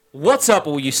What's up,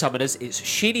 all you summoners? It's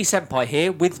Sheeny Senpai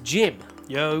here with Jim.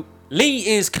 Yo. Lee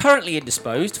is currently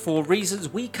indisposed for reasons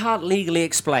we can't legally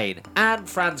explain, and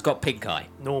Fran's got pink eye.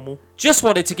 Normal. Just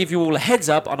wanted to give you all a heads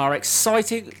up on our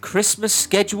exciting Christmas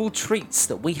scheduled treats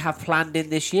that we have planned in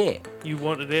this year. You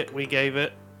wanted it, we gave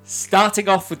it. Starting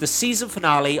off with the season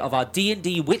finale of our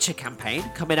D&D Witcher campaign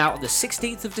coming out on the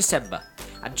 16th of December.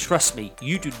 And trust me,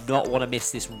 you do not want to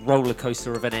miss this roller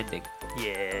coaster of an ending.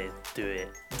 Yeah, do it.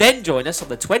 Then join us on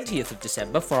the 20th of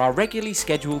December for our regularly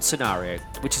scheduled scenario,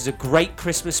 which is a great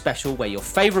Christmas special where your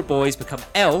favourite boys become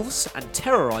elves and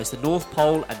terrorise the North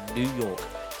Pole and New York.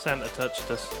 Santa touched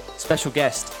us. Special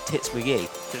guest, Tits McGee.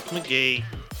 Tits McGee.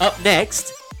 Up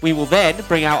next, we will then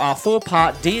bring out our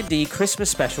 4-part D&D Christmas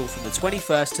special from the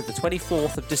 21st to the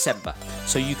 24th of December,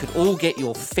 so you can all get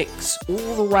your fix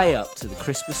all the way up to the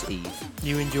Christmas Eve.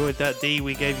 You enjoyed that D,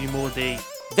 we gave you more D.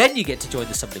 Then you get to join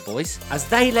the Summoning Boys as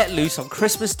they let loose on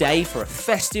Christmas Day for a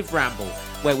festive ramble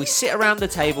where we sit around the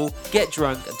table, get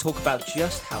drunk and talk about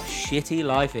just how shitty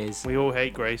life is. We all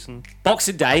hate Grayson.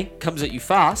 Boxing Day comes at you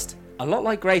fast, a lot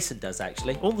like Grayson does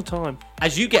actually, All the time.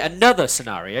 as you get another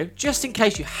scenario just in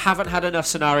case you haven't had enough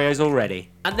scenarios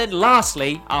already. And then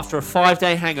lastly, after a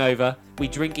 5-day hangover, we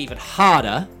drink even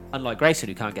harder, unlike Grayson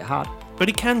who can't get hard, But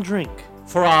he can drink.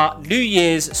 for our New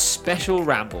Year's special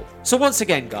ramble. So once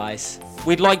again, guys,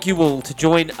 we'd like you all to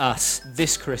join us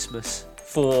this Christmas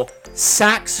for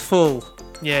sacks full,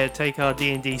 Yeah, take our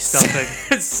D&D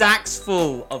stuffing. sacks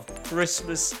full of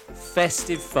Christmas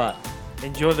festive fun.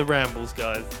 Enjoy the rambles,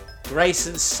 guys.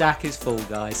 Grayson's sack is full,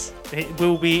 guys. It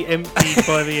will be empty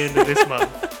by the end of this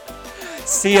month.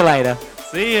 See you later.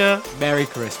 See ya. Merry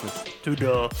Christmas.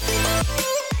 Ta-da.